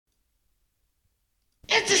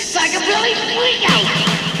It's a psychobilly freakout!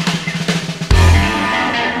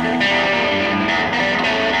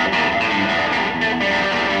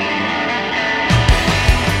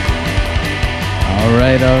 All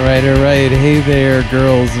right. Hey there,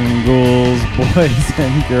 girls and ghouls, boys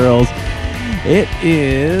and girls. It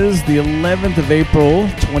is the 11th of April,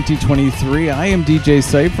 2023. I am DJ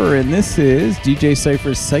Cypher, and this is DJ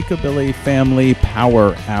Cypher's Psychobilly Family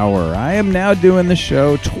Power Hour. I am now doing the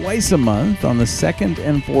show twice a month on the second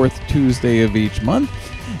and fourth Tuesday of each month,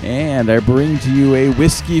 and I bring to you a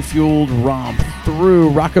whiskey-fueled romp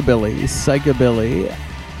through rockabilly, psychobilly,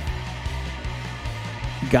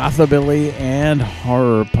 gothabilly, and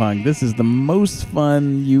horror punk. This is the most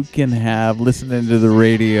fun you can have listening to the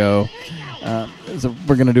radio. So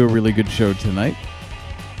we're going to do a really good show tonight.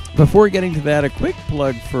 Before getting to that, a quick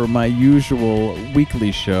plug for my usual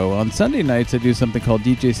weekly show. On Sunday nights, I do something called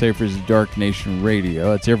DJ Cypher's Dark Nation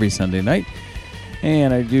Radio. It's every Sunday night.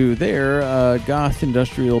 And I do there goth,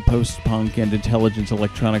 industrial, post-punk, and intelligence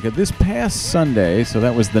electronica. This past Sunday, so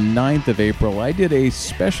that was the 9th of April, I did a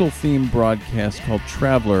special theme broadcast called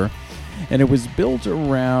Traveler, and it was built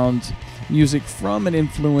around music from and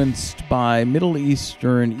influenced by Middle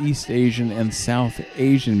Eastern, East Asian, and South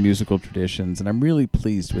Asian musical traditions, and I'm really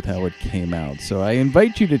pleased with how it came out. So I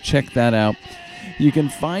invite you to check that out. You can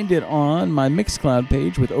find it on my Mixcloud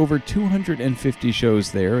page with over 250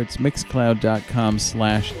 shows there. It's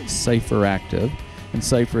mixcloud.com/cypheractive. And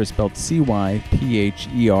Cypher is spelled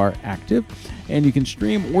C-Y-P-H-E-R active. And you can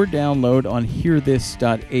stream or download on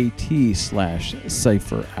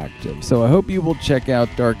hearthis.at/cypheractive. So I hope you will check out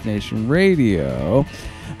Dark Nation Radio.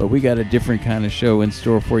 But we got a different kind of show in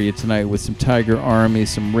store for you tonight with some Tiger Army,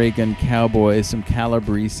 some Ray Gun Cowboys, some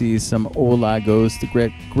Calabrisis, some Olagos. The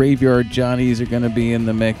Graveyard Johnnies are going to be in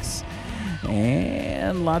the mix.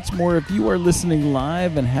 And lots more. If you are listening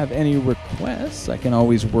live and have any requests, I can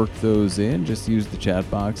always work those in. Just use the chat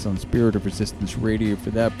box on Spirit of Resistance Radio for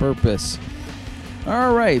that purpose.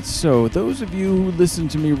 All right, so those of you who listen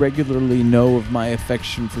to me regularly know of my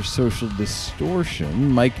affection for Social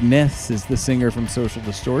Distortion. Mike Ness is the singer from Social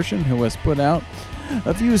Distortion who has put out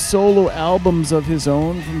a few solo albums of his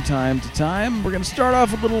own from time to time. We're going to start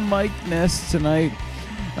off with little Mike Ness tonight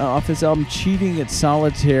off his album Cheating at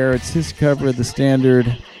Solitaire. It's his cover of the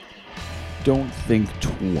standard Don't Think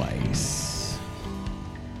Twice.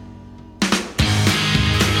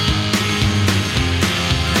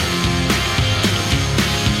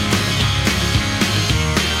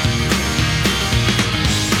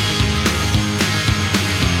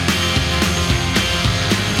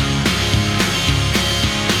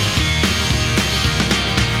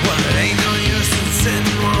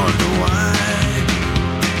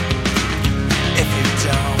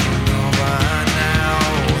 Don't know by now,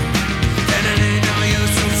 and it ain't no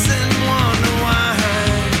use in sitting one.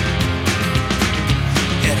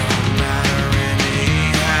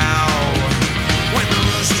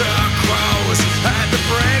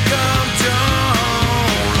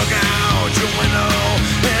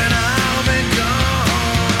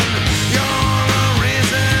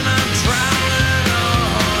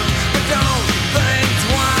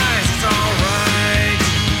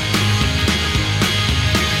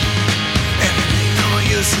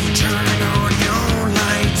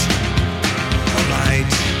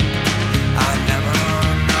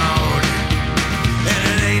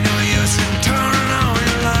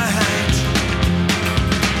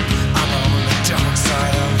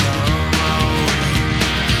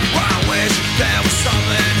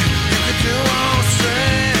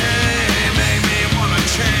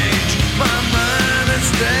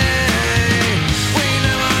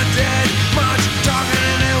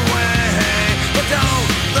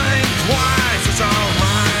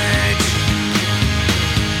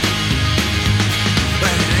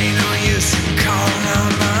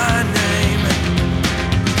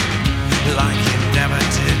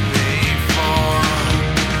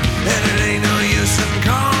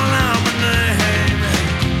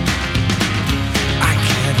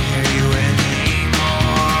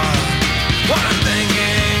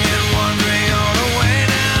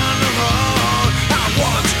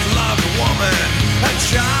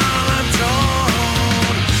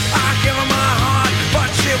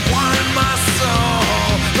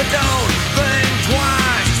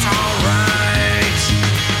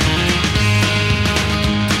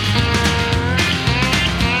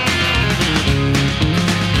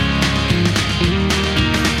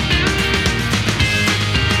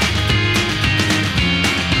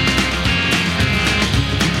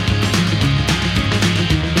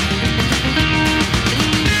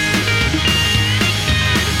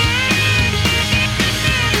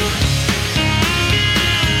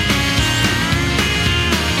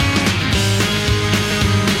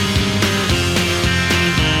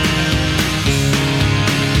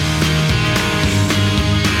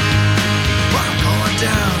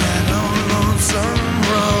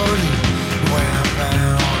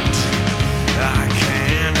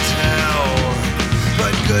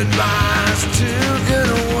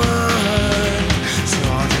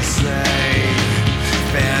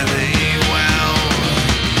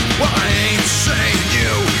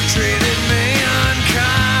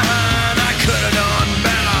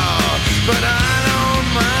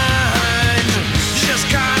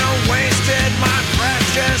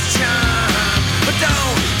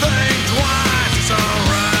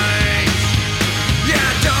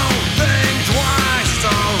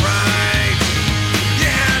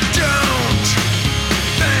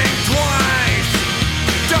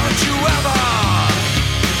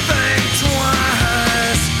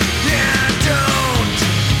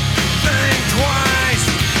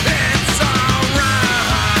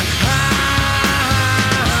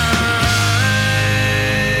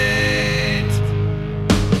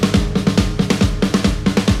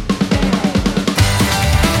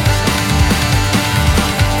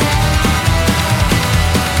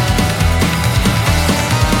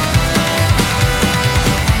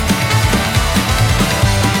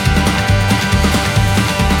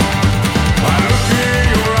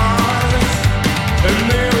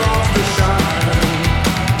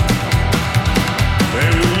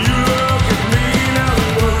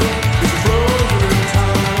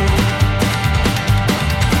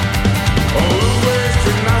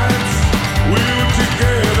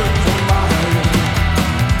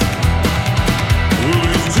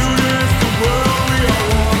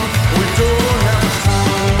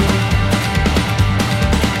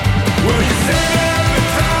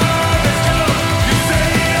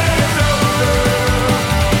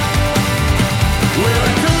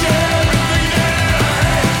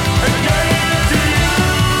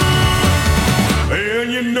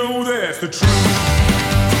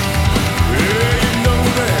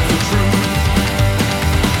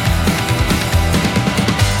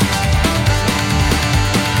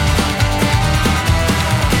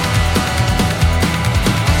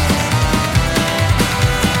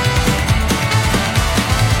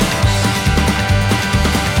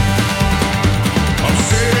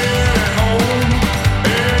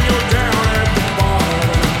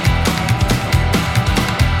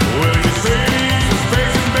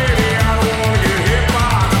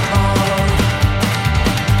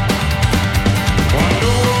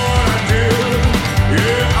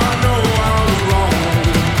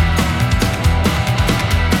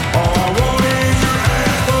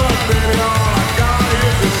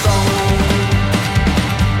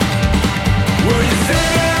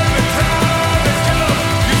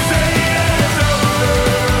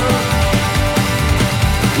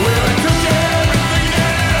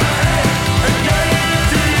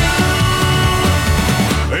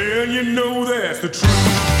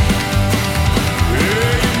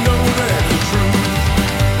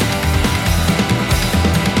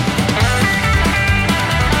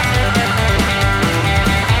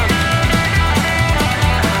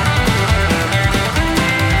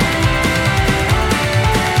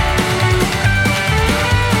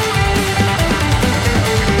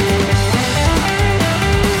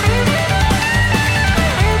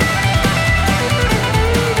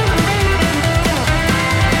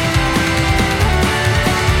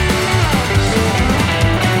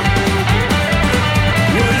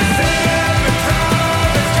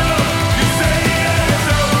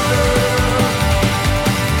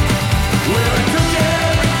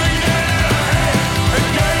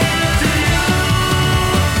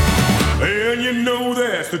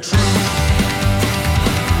 the truth.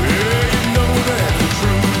 Yeah, you know that's the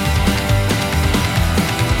truth.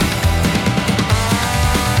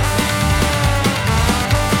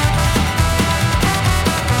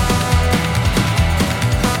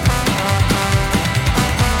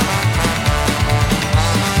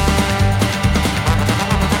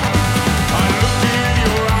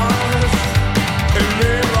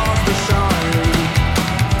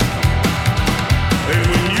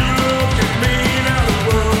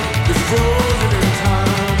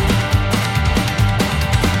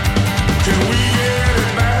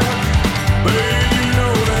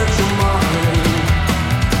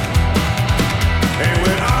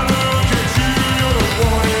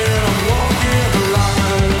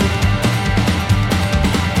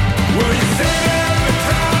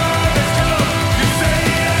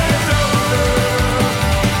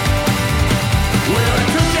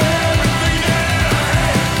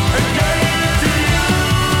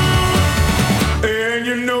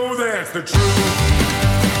 The truth.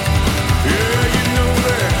 Yeah, you know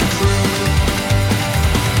that's the truth.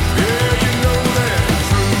 Yeah, you know that's the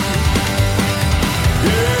truth.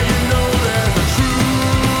 Yeah, you know that's the truth.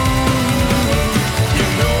 You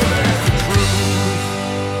know that's the truth.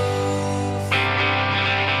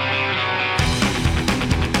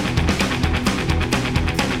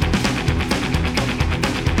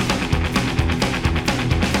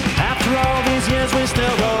 After all these years, we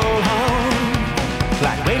still go home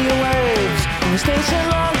like radio waves in the station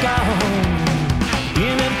long gone,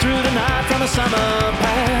 beaming through the night from a summer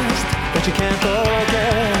past that you can't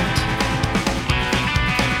forget.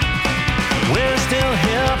 We're still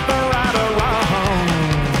here for right or wrong.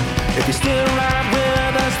 If you still ride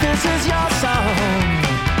with us, this is your song.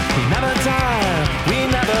 We never die, we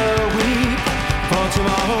never weep for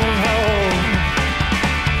tomorrow.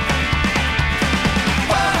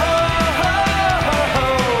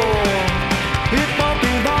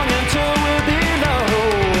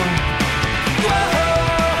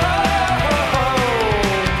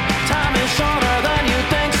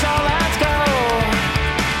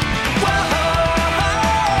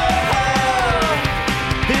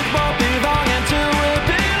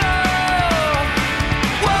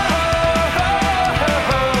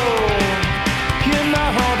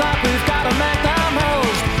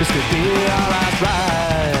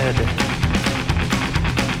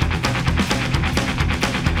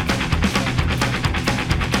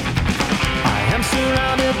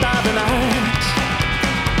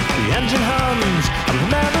 Engine hums, I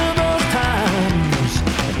remember those times,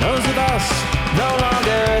 and those of us no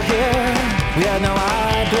longer here, we had no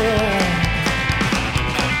idea.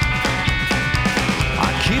 I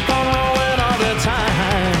keep on rolling all the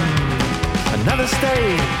time, another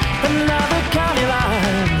state, another county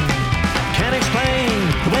line. Can't explain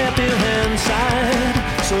the way I feel inside,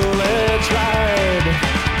 so let's ride.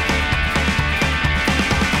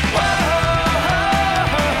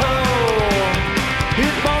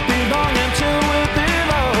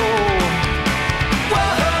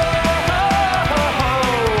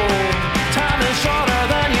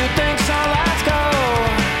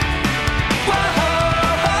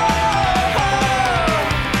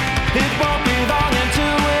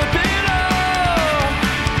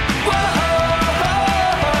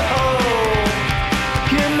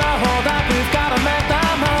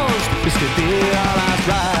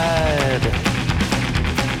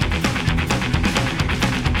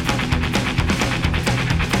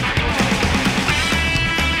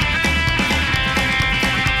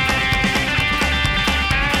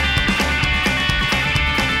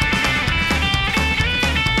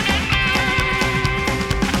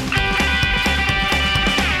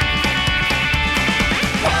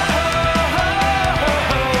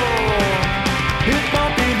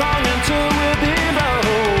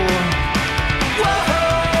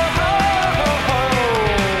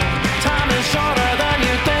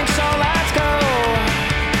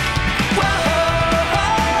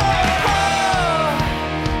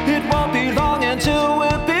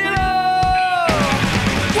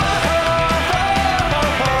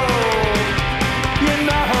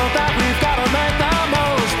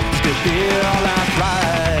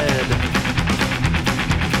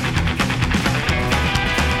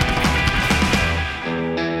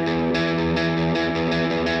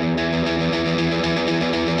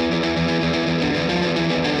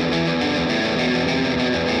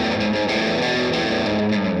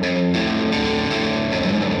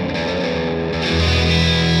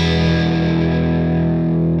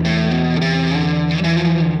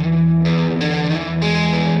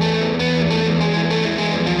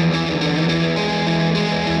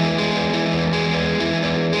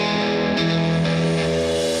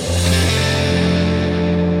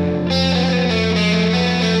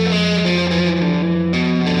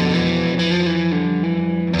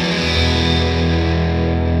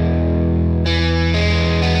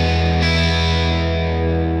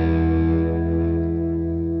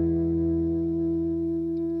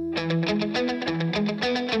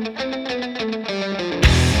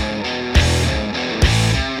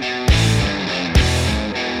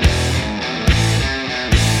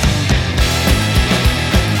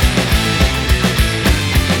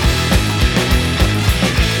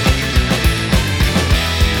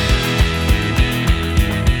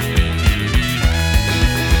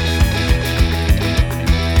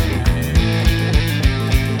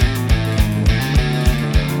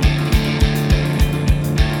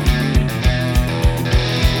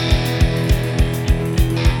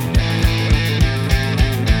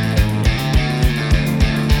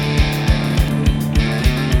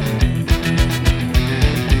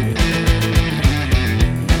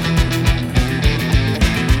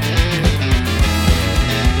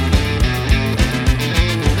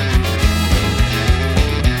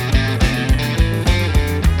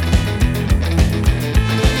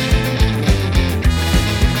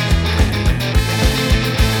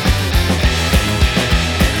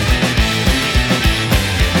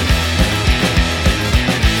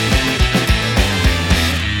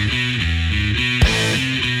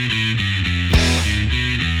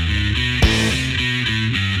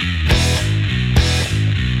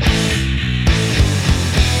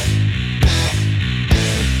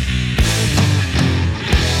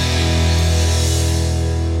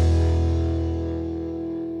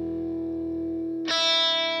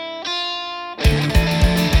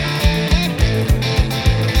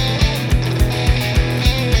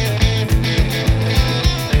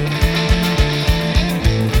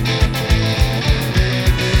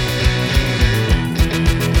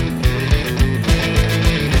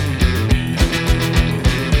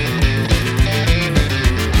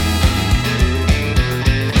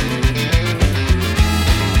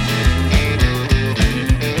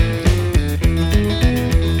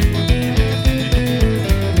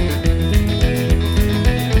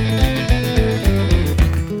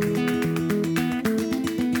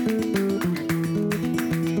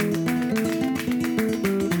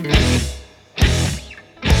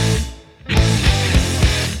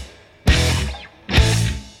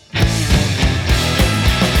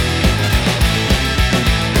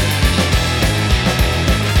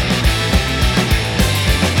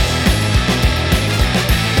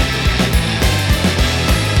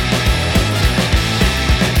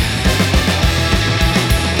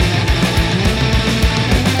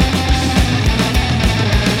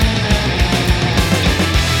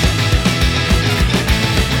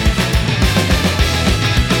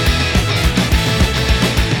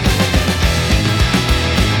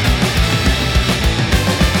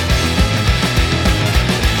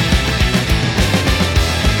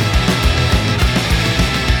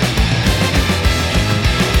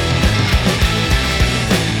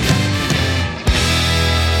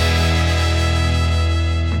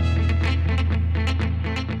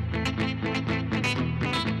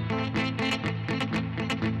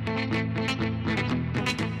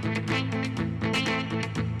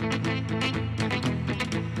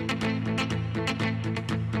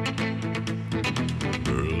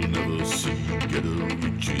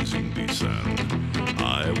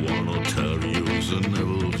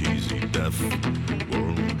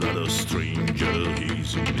 and get a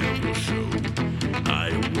haze and never show. I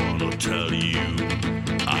wanna tell you,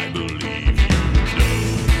 I believe you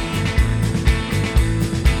know.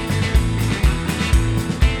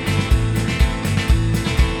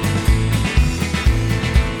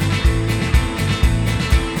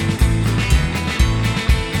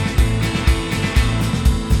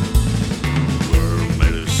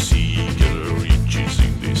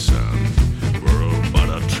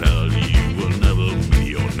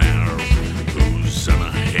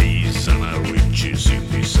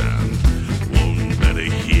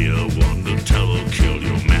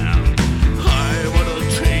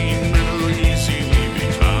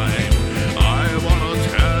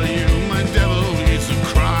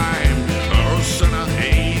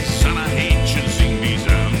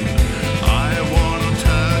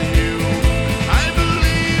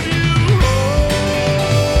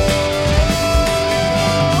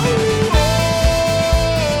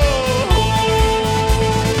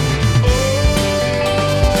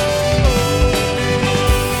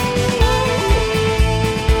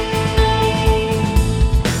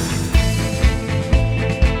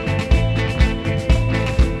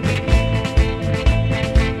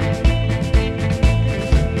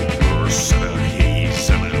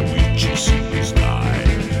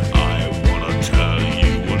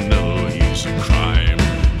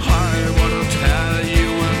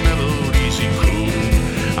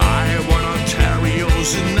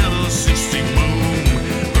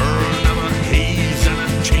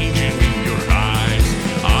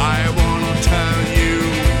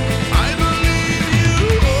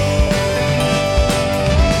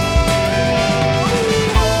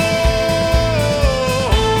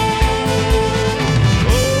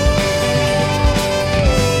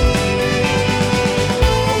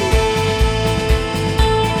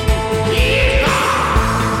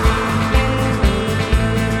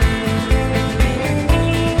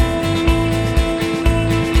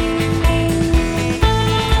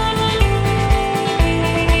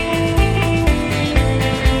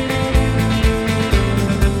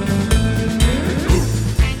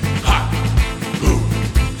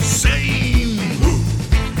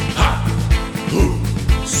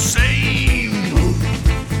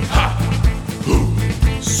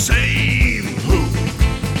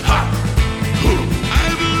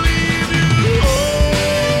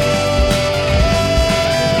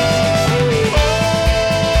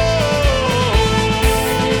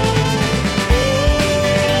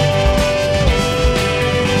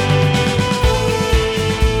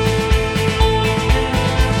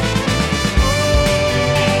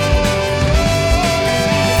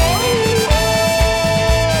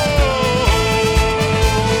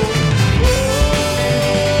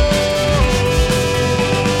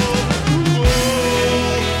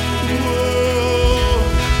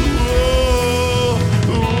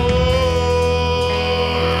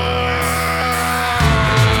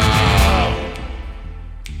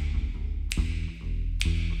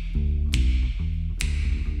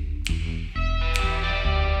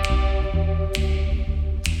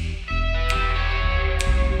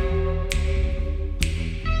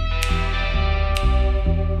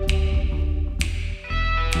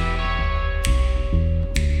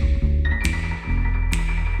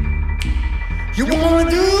 You wanna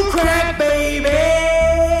do crack, baby,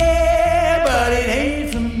 but it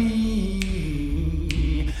ain't for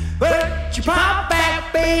me. But you pop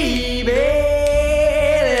back, baby,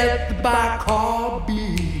 let the bicarb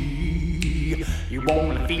be. You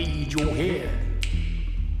wanna feed your head,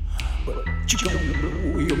 but you gonna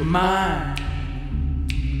blow your mind.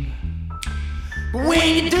 But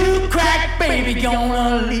when you do crack, baby,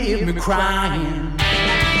 gonna leave me crying.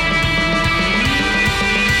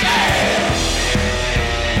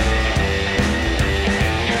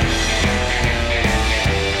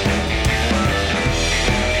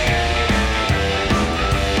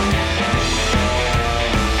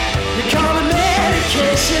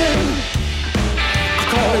 I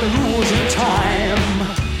call it losing time.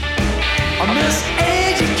 A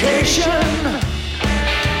miseducation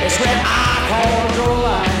is when I call your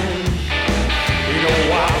line. You know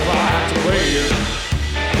I like to play it.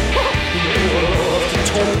 You know I love to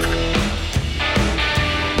talk.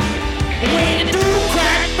 When you do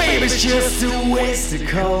crack, baby, it's just a waste of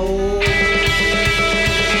cold.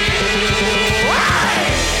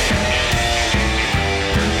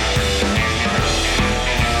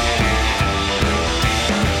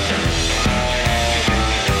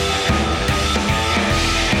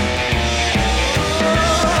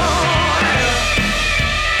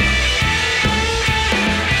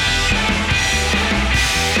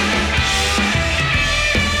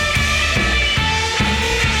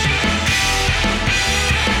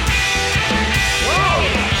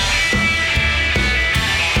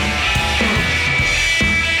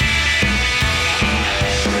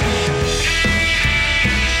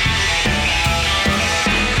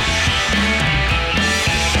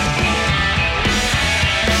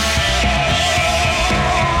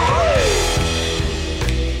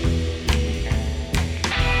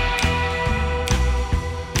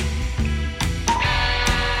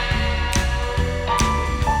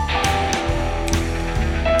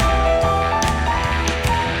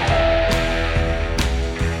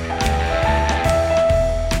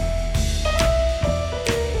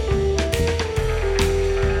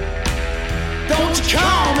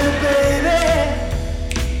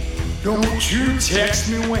 Don't you text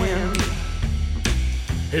me when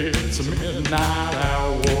it's a midnight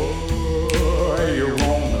hour. You're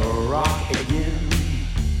on the rock again.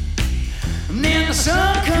 And then the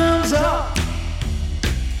sun comes up,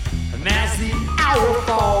 and as the hour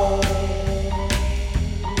falls,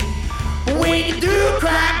 when you do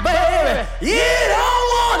crack, baby, you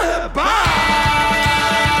don't wanna buy.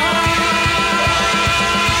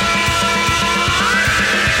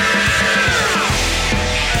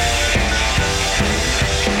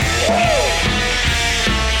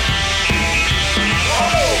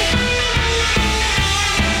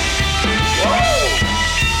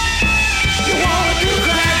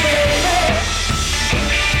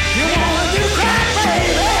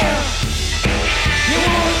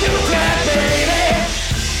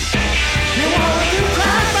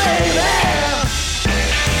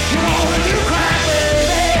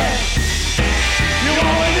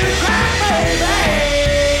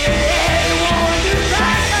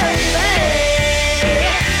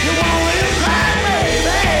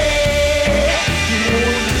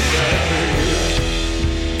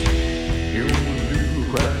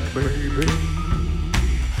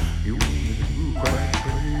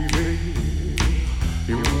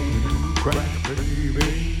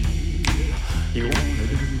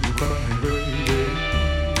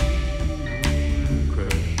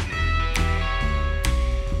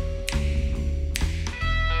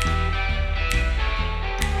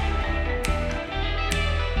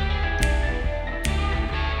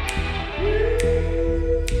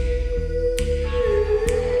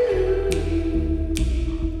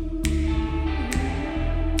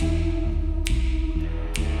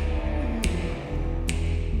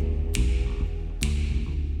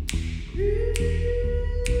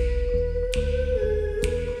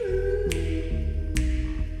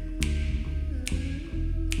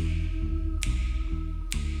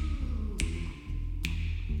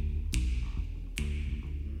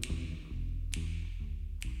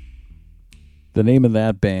 The name of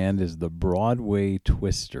that band is the Broadway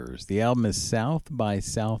Twisters. The album is South by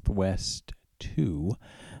Southwest 2.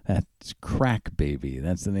 That's Crack Baby.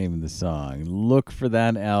 That's the name of the song. Look for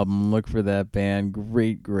that album. Look for that band.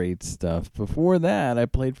 Great, great stuff. Before that, I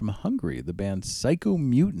played from Hungary, the band Psycho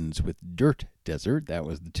Mutants with Dirt Desert. That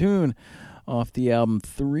was the tune off the album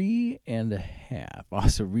 3.5.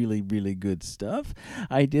 Also really, really good stuff.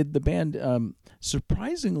 I did the band,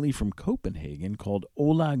 surprisingly from Copenhagen, called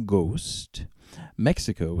Ola Ghost.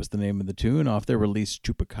 Mexico was the name of the tune off their release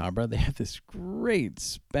Chupacabra. They have this great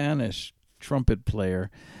Spanish trumpet player.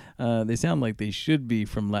 They sound like they should be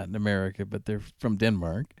from Latin America, but they're from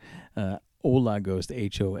Denmark. Ola Ghost,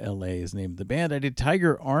 Hola is the name of the band. I did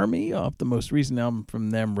Tiger Army off the most recent album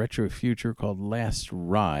from them, Retro Future, called Last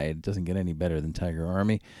Ride. It doesn't get any better than Tiger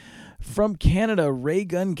Army. From Canada, Ray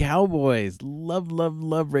Gun Cowboys. Love, love,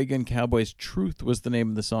 love Ray Gun Cowboys. Truth was the name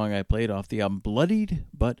of the song I played off the album Bloodied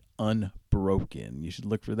but Unbroken. You should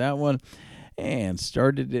look for that one. And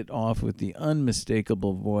started it off with the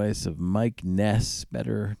unmistakable voice of Mike Ness,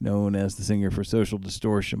 better known as the singer for Social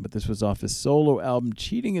Distortion, but this was off his solo album,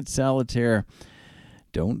 Cheating at Solitaire.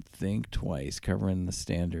 Don't Think Twice, covering the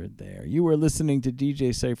standard there. You are listening to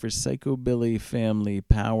DJ Cypher's Psychobilly Family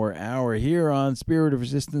Power Hour here on Spirit of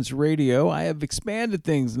Resistance Radio. I have expanded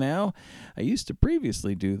things now. I used to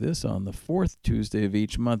previously do this on the fourth Tuesday of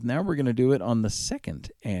each month. Now we're going to do it on the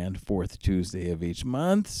second and fourth Tuesday of each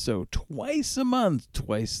month. So twice a month,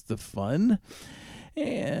 twice the fun.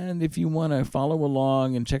 And if you want to follow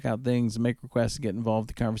along and check out things, make requests, get involved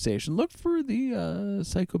in the conversation, look for the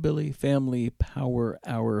Psychobilly Family Power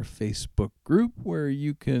Hour Facebook group where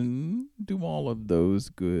you can do all of those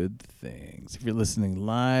good things. If you're listening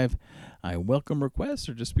live, I welcome requests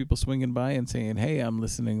or just people swinging by and saying, hey, I'm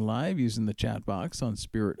listening live, using the chat box on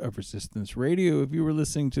Spirit of Resistance Radio. If you were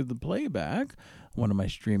listening to the playback, one of my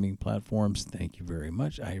streaming platforms, thank you very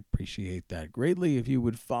much. I appreciate that greatly. If you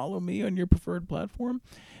would follow me on your preferred platform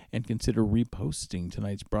and consider reposting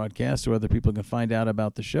tonight's broadcast so other people can find out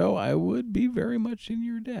about the show, I would be very much in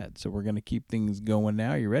your debt. So we're going to keep things going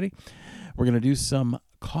now. You ready? We're going to do some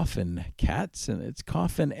Coffin Cats, and it's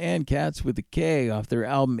Coffin and Cats with a K off their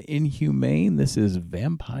album Inhumane. This is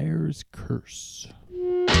Vampire's Curse.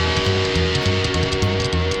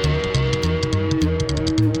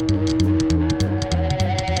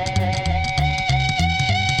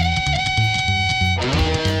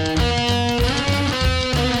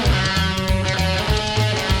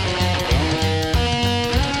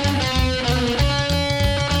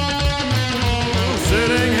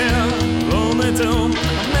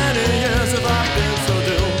 Many years have I been so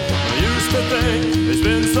doomed. I used to think it's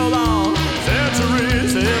been so long,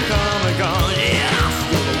 centuries have come and gone. Yeah.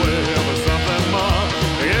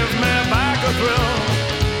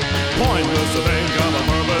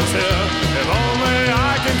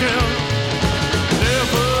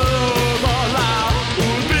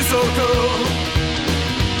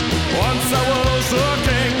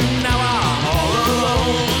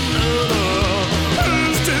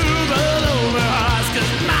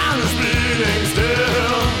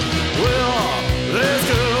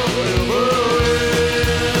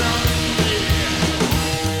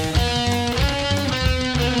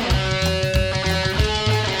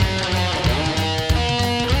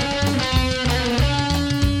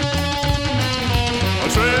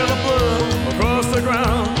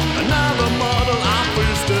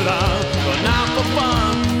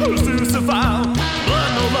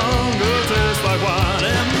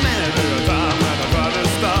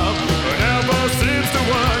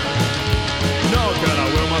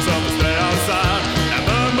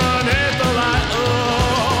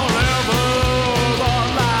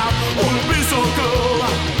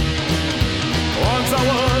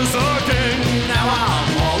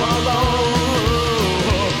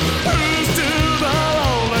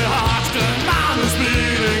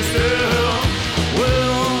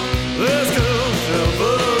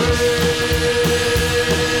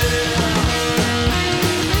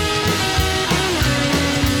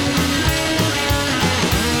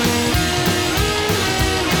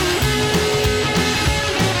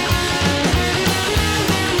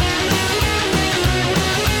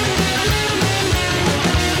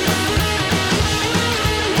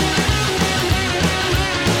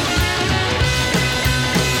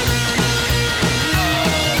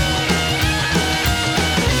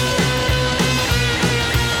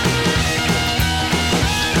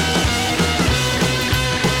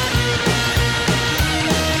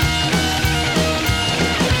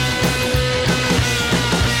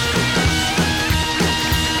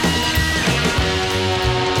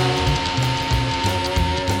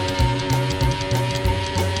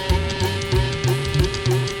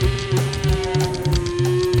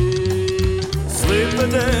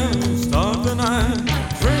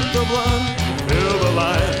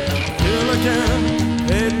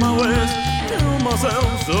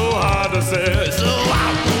 myself, so hard to say. So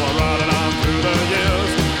I'm going riding on through the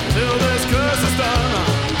years till this curse is done.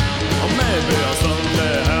 Or maybe I'll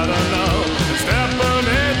someday, I don't know, step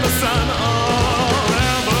beneath the sun. Oh,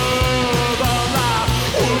 never thought life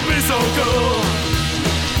would be so cool.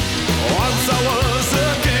 Once I was a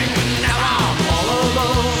king, but now I'm all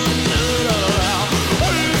alone.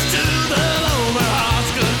 Who's to the lonely hearts,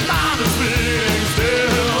 'cause mine is beating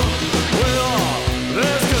still. Well,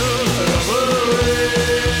 this could never end.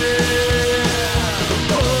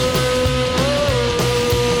 Oh,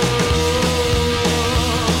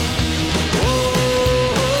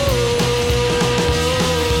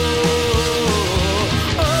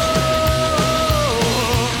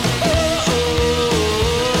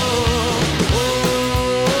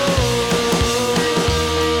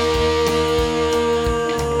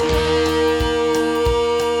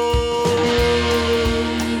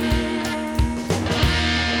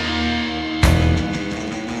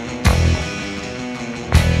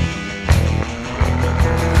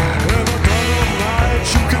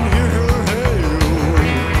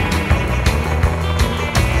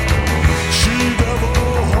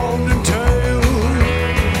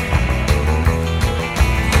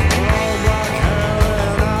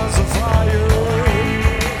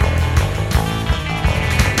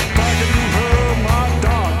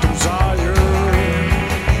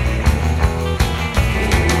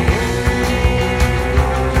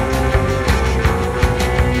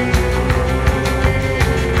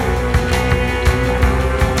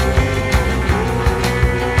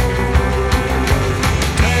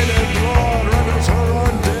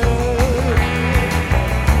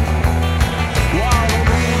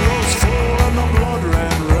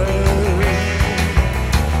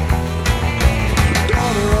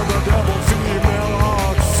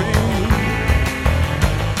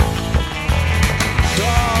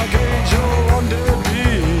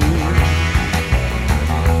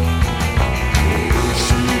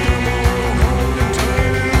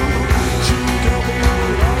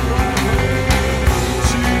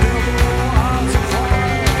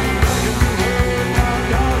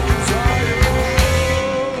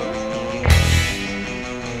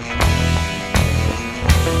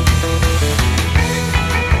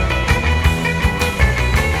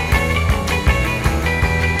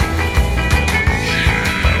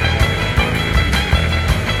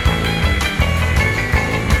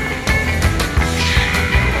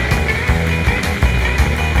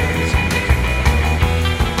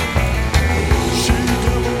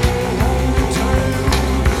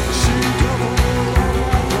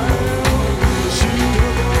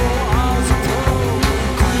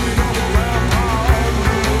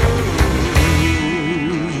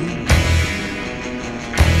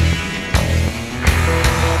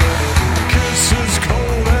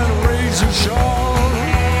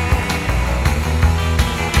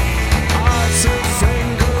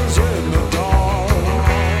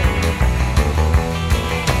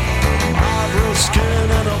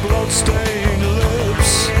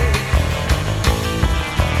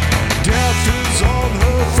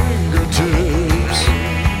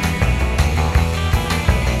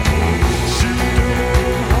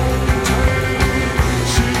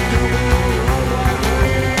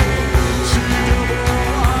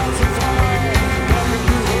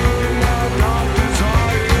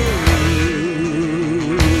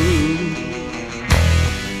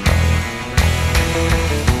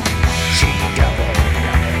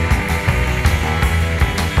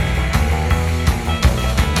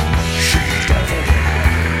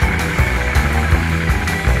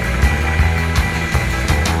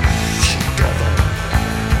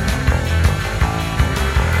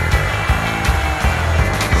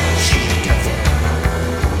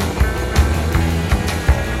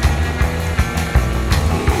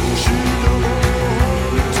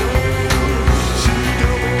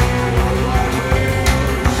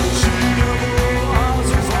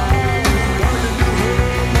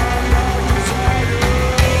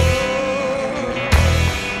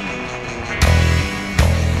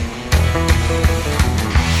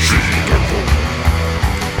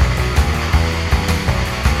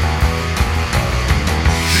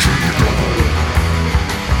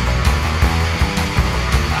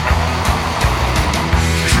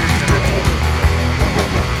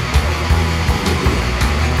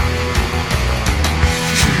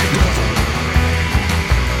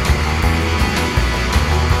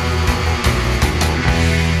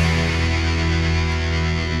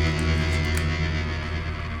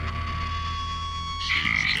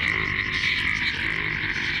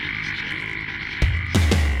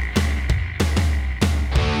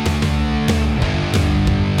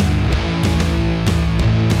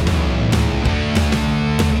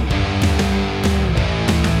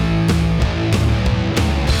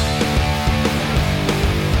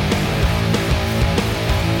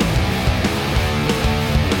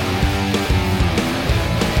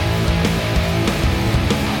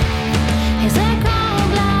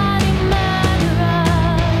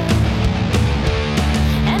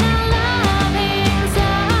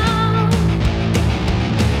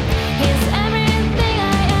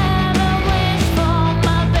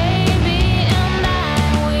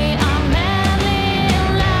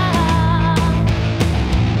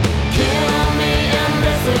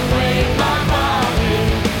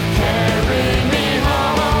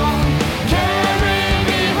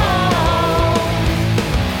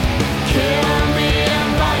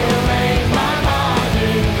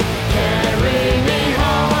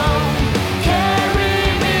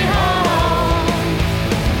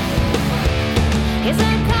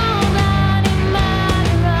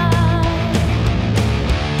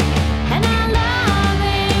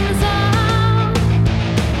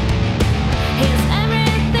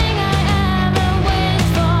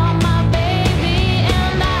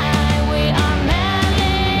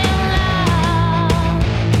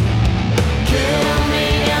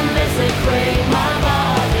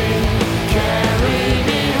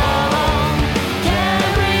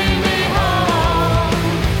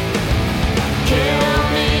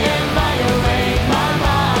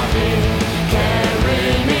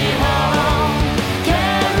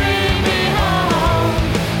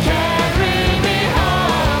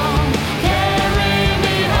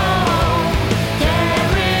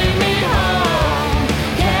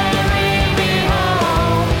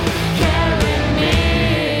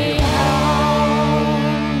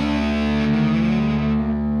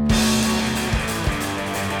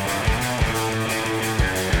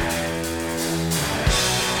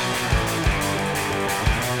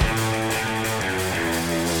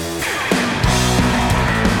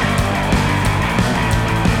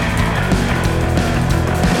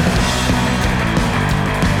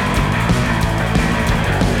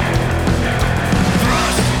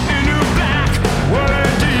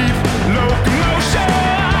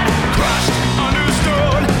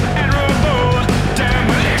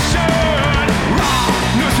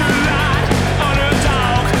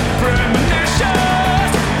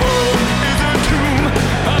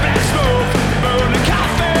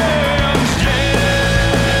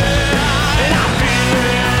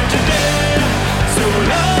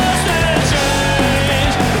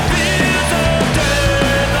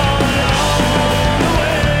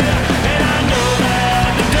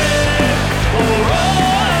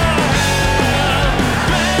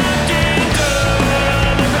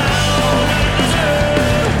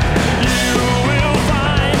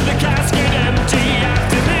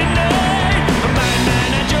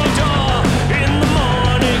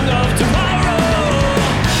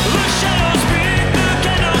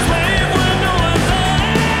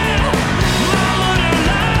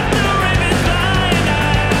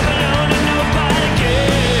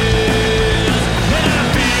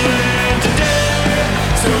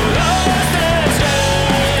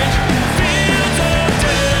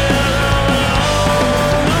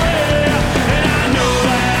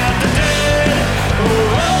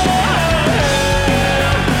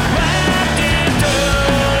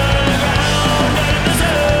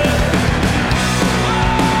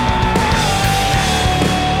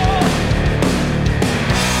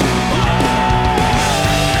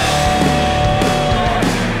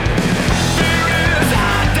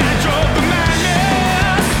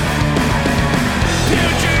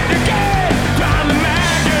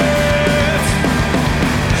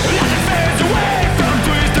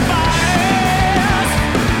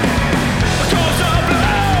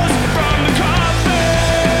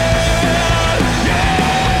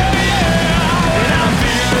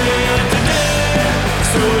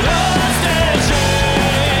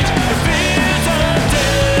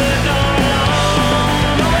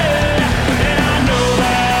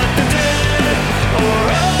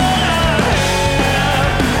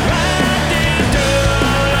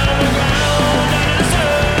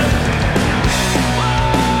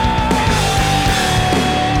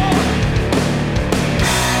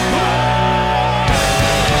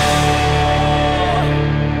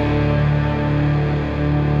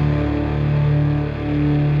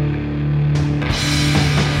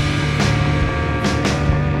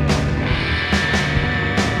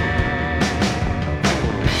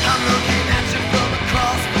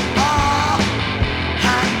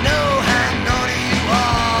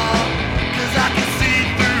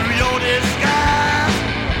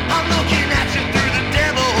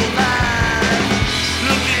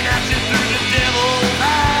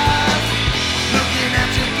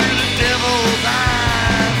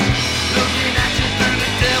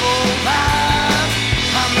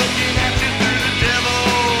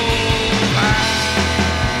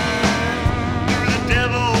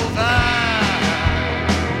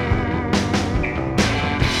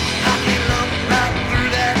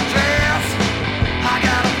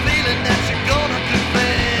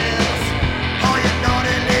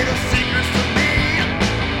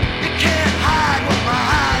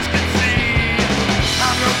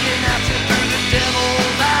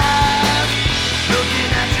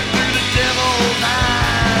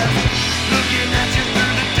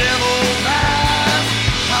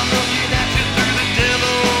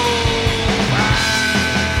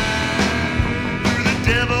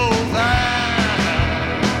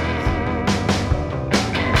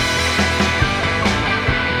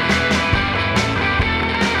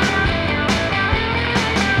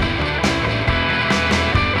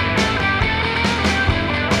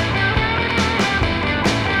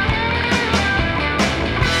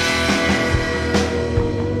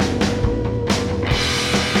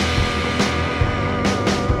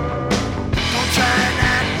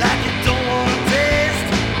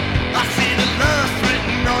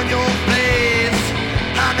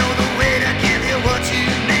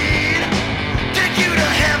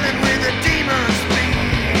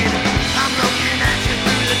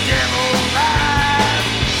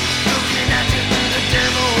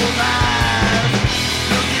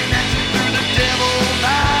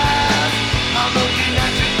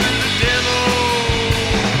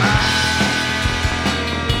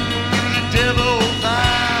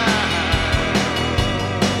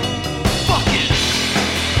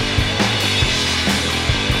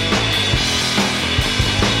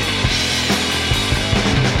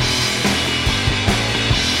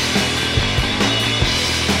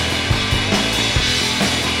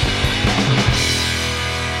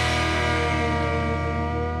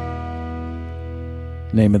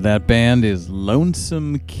 name of that band is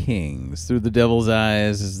Lonesome Kings. Through the Devil's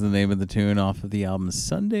Eyes is the name of the tune off of the album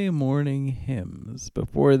Sunday Morning Hymns.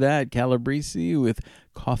 Before that, Calabrese with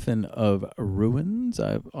Coffin of Ruins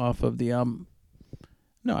off of the album.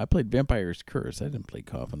 No, I played Vampire's Curse. I didn't play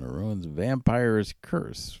Coffin of Ruins. Vampire's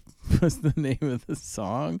Curse was the name of the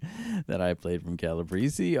song that I played from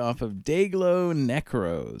Calabrese off of Dayglow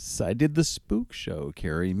Necros. I did the Spook Show,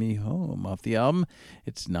 Carry Me Home, off the album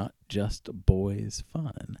It's Not Just Boys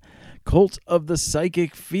Fun. Cult of the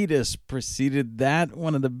Psychic Fetus preceded that,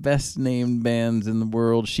 one of the best named bands in the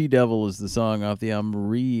world. She Devil is the song off the album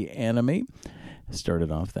Reanimate.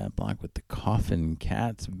 Started off that block with the Coffin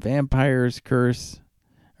Cats, Vampire's Curse.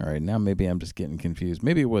 All right, now maybe I'm just getting confused.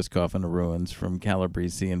 Maybe it was Coffin of Ruins from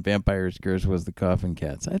Calabrese and Vampire's Curse was the Coffin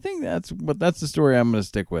Cats. I think that's the story I'm going to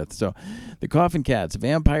stick with. So the Coffin Cats,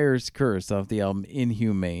 Vampire's Curse off the album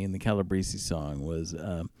Inhumane. The Calabrese song was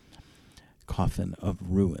Coffin of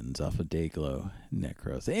Ruins off of Dayglow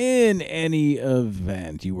Necros. In any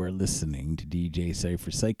event, you are listening to DJ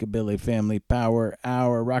Cypher, Psychobilly Family Power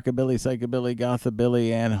Hour, Rockabilly, Psychobilly,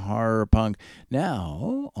 Gothabilly, and Horror Punk.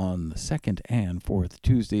 Now, on the second and fourth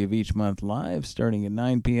Tuesday of each month, live, starting at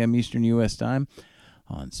 9 p.m. Eastern U.S. time,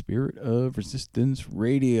 on Spirit of Resistance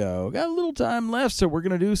Radio. Got a little time left, so we're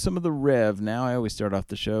going to do some of the Rev. Now, I always start off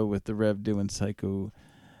the show with the Rev doing Psychobilly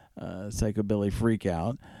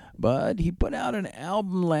Freakout. But he put out an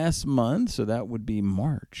album last month, so that would be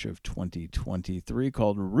March of 2023,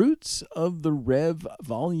 called Roots of the Rev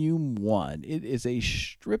Volume 1. It is a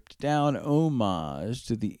stripped-down homage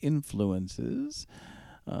to the influences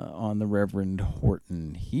on the Reverend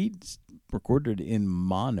Horton Heat, recorded in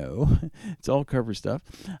mono. It's all cover stuff,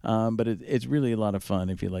 but it's really a lot of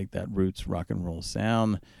fun if you like that roots rock and roll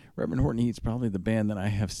sound. Reverend Horton Heat's probably the band that I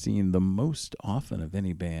have seen the most often of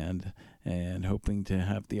any band, and hoping to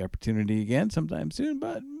have the opportunity again sometime soon.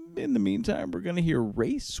 But in the meantime, we're going to hear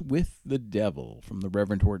Race with the Devil from the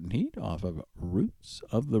Reverend Horton Heat off of Roots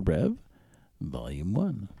of the Rev, Volume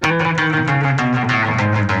 1. Well,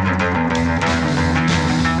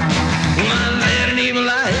 I led an evil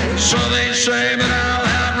life, so they say, but I'll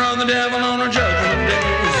outrun the devil on a judgment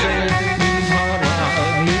day. Say, hard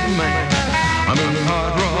rock, new man. I'm in the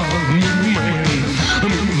hard rock, new man.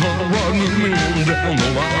 I'm in the hard rock, new man down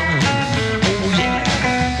the line. Oh, yeah.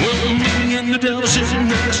 Well, me and the devil sitting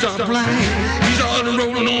at the stoplight. He's all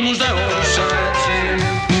rolling almost out the side, saying,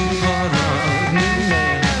 hard rock, new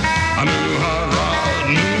man. I'm in the hard rock,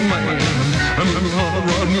 new man. I'm in the hard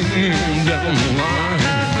rock, new man down the line.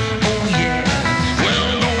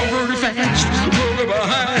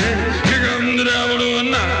 Here comes the devil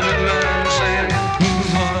doing 99, saying, move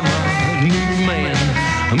hard, rod, new man.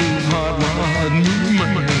 Move hard, rod, new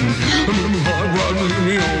man. Move hard, rod, move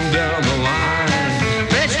me on down the line.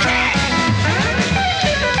 Let's try.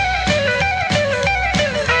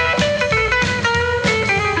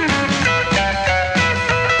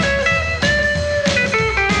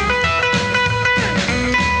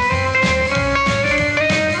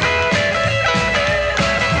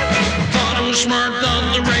 Thought I was smart, thought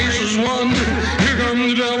the race was won. Here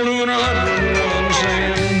comes the devil doing 101,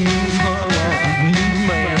 saying, move hard, rod, new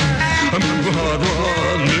man. Move hard,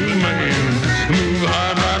 rod, new man. Move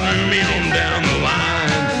hard, rod, move me on down the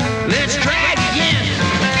line. Let's try it again.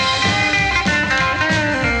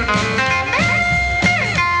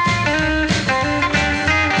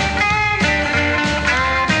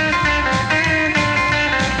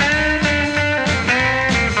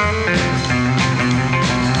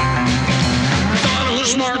 Thought I was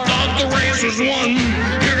smart, thought the race was won.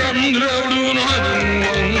 Here comes the devil doing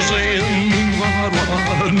 101, saying, move hard,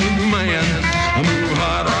 rod, new man. Move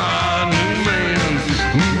hard, rod, new man.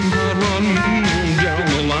 Move hard, rod, move me down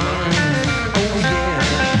the line. Oh, yeah.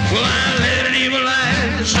 Well, I led an evil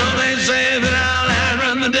life, so they say that I'll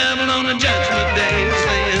outrun the devil on the judgment day,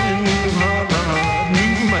 saying, move hard, rod,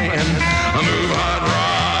 new man. Move hard,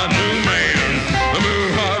 rod, new man.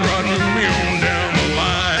 Move hard, rod, move me on down the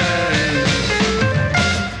line.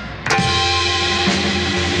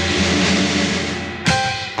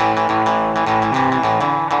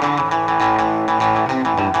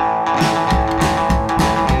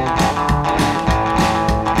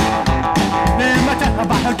 Let me tell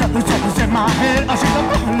about her, got the troubles in my head. I see the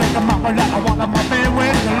bottle in the mouth, that I want on my bed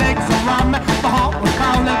with the legs around me. The heart was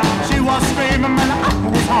pounding, she was screaming, and I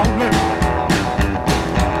was howling.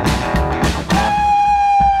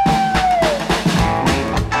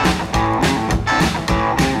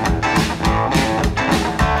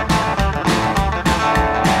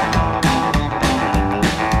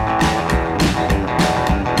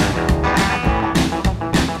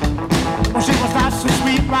 Well, she was nice and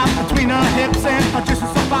sweet, right between her hips, and I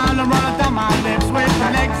just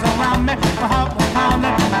around me. My heart was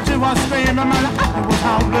pounding. She was screaming, my heart was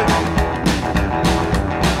howling.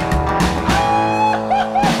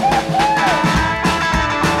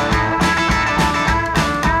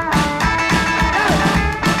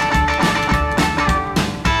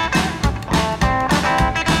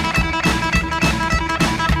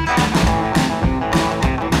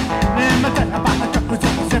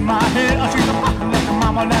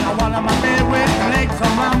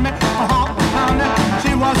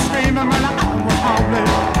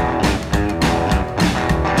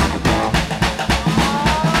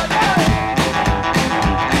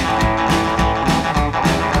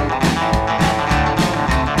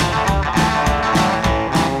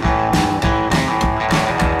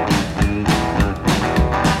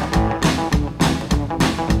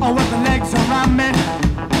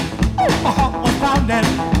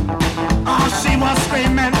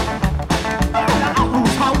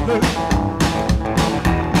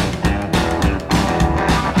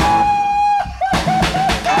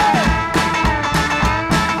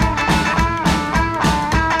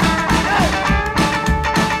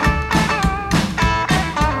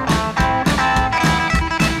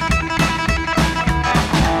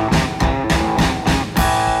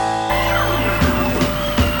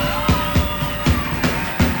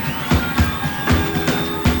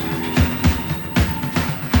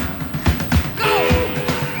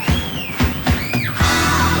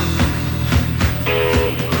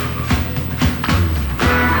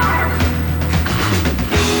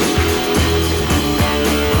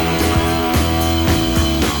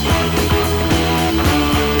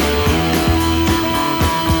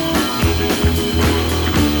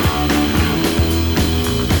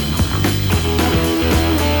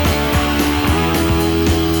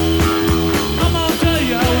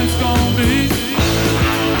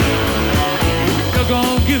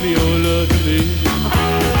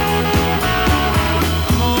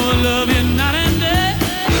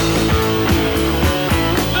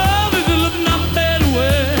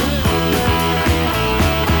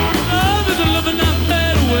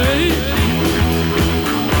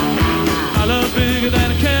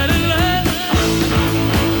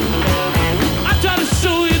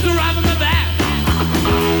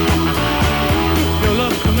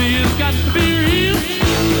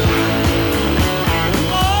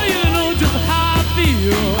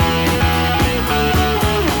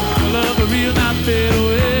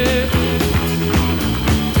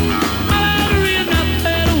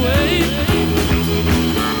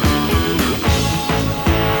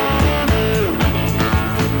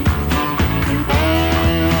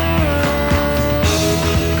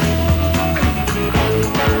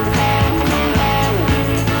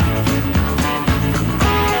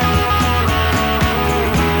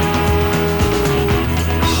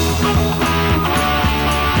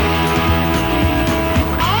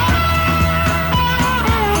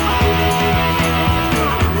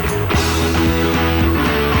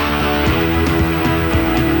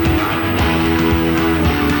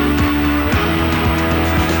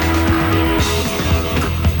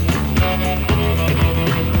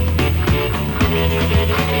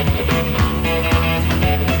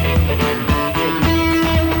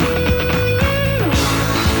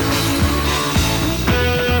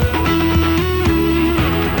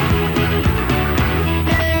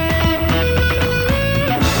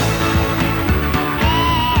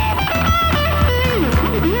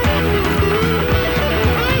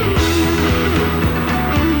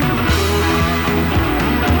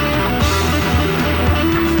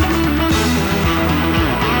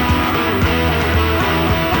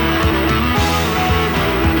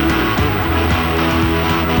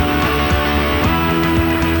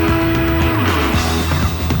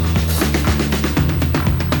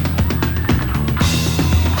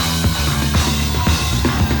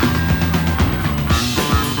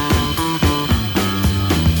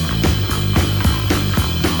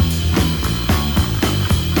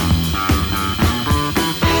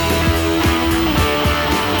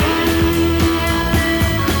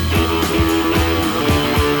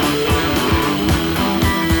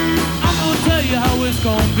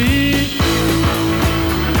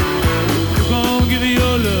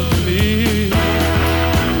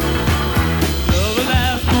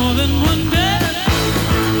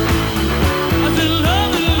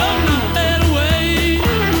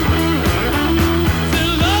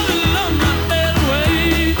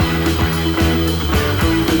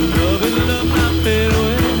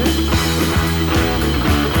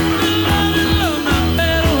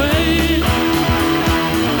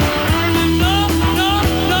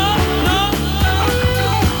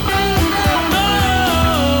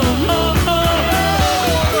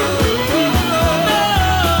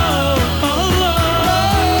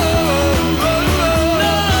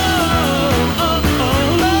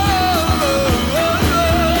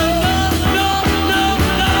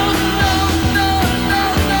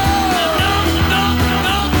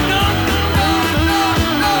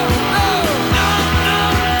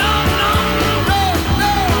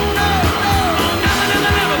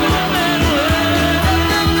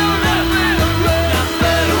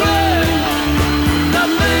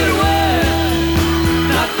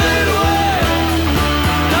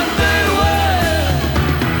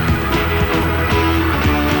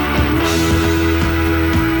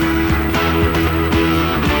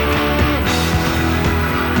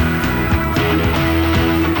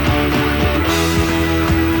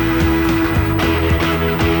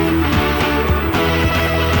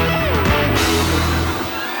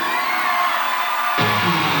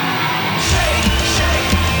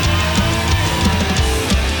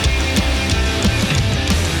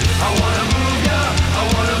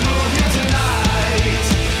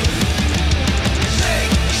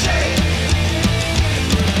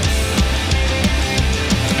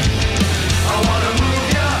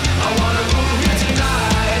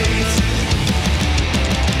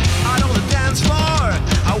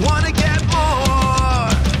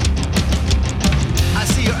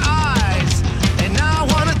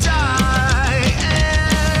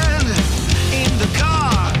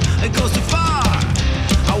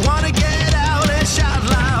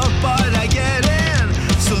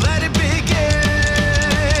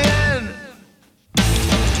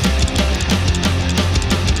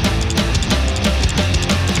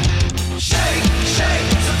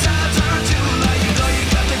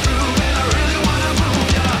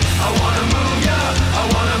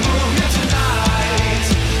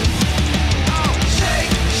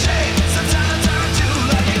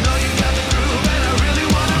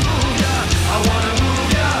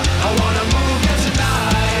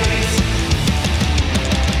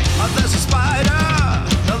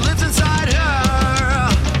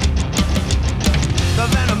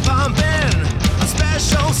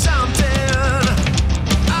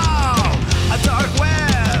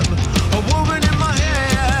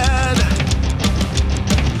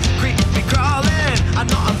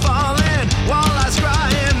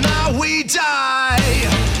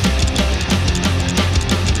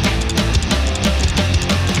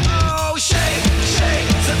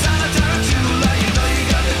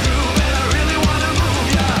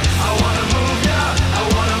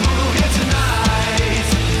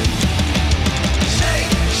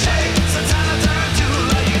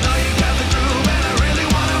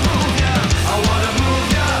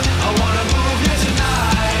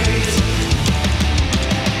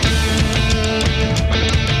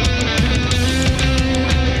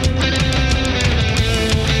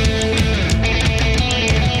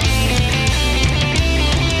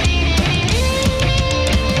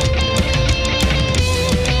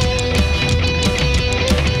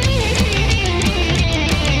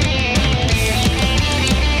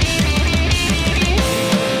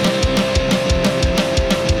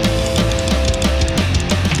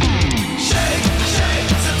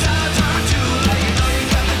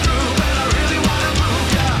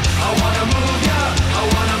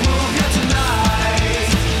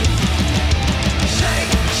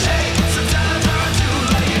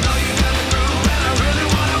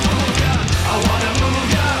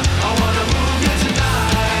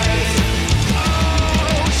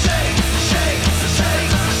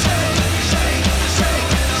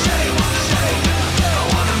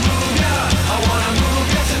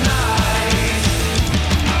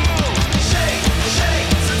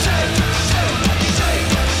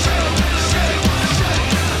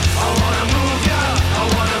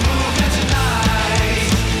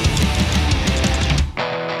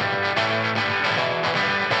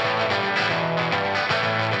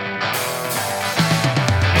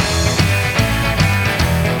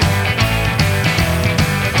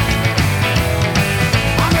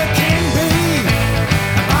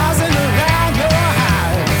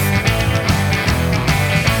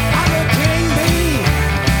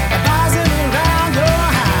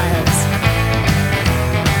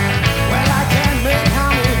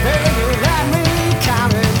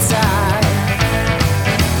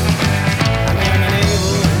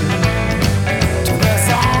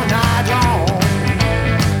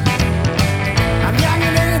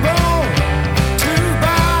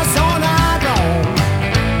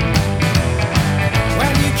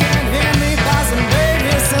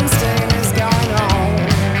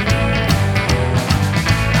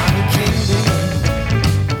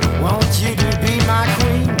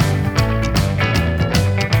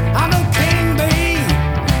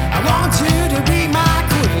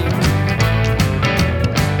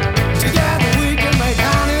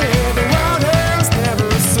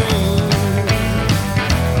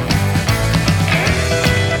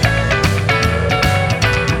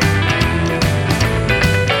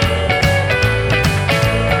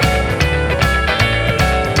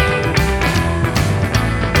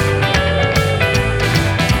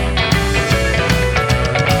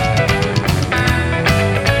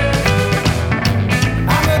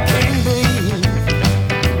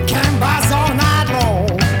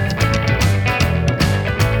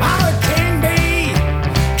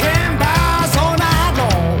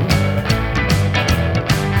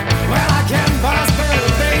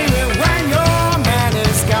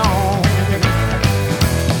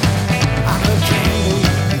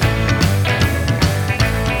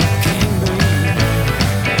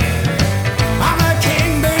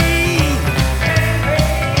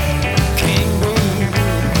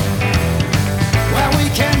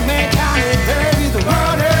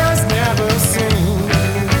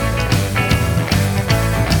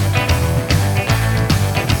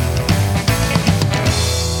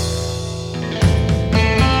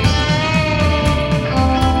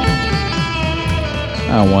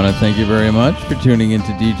 I want to thank you very much for tuning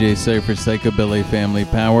into DJ Cypher's Psychobilly Family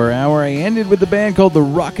Power Hour. I ended with a band called the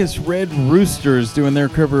Raucous Red Roosters doing their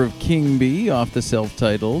cover of King Bee off the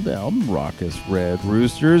self-titled album Raucous Red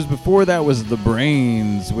Roosters. Before that was The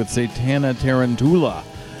Brains with Satana Tarantula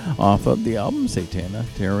off of the album Satana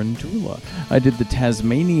Tarantula. I did the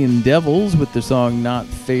Tasmanian Devils with the song Not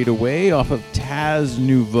Fade Away off of Taz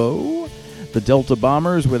Nouveau. The Delta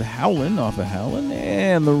Bombers with Howlin' off of Howlin',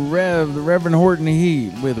 and the Reverend Horton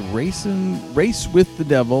Heat with Race with the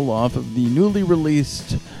Devil off of the newly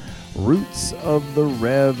released Roots of the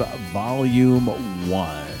Rev Volume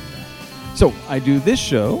 1. So I do this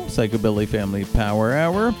show, Psychobilly Family Power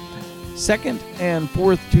Hour, second and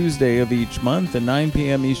fourth Tuesday of each month at 9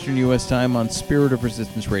 p.m. Eastern U.S. Time on Spirit of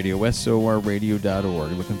Resistance Radio,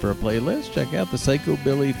 SORradio.org. Looking for a playlist? Check out the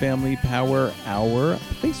Psychobilly Family Power Hour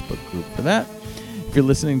Facebook group for that. If you're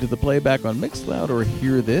listening to the playback on Mixcloud or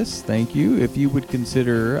hear this, thank you. If you would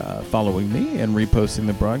consider following me and reposting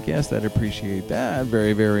the broadcast, I'd appreciate that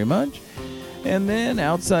very, very much. And then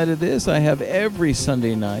outside of this, I have every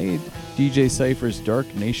Sunday night DJ Cypher's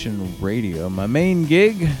Dark Nation Radio. My main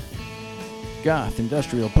gig, goth,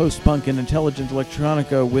 industrial, post-punk, and intelligent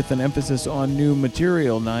electronica with an emphasis on new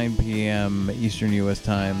material, 9 p.m. Eastern U.S.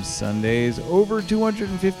 Time, Sundays. Over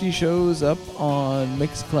 250 shows up on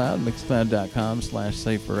Mixcloud,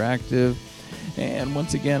 mixcloud.com/cypheractive. And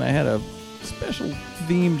once again, I had a special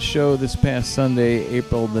themed show this past Sunday,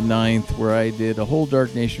 April the 9th, where I did a whole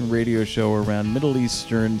Dark Nation radio show around Middle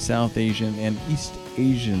Eastern, South Asian, and East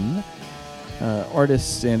Asian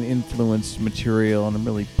artists and influenced material, and I'm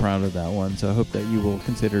really proud of that one. So I hope that you will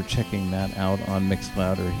consider checking that out on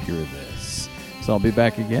Mixcloud or hear this. So I'll be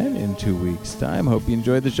back again in 2 weeks' time. Hope you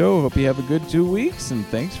enjoyed the show. Hope you have a good 2 weeks, and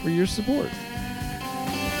thanks for your support.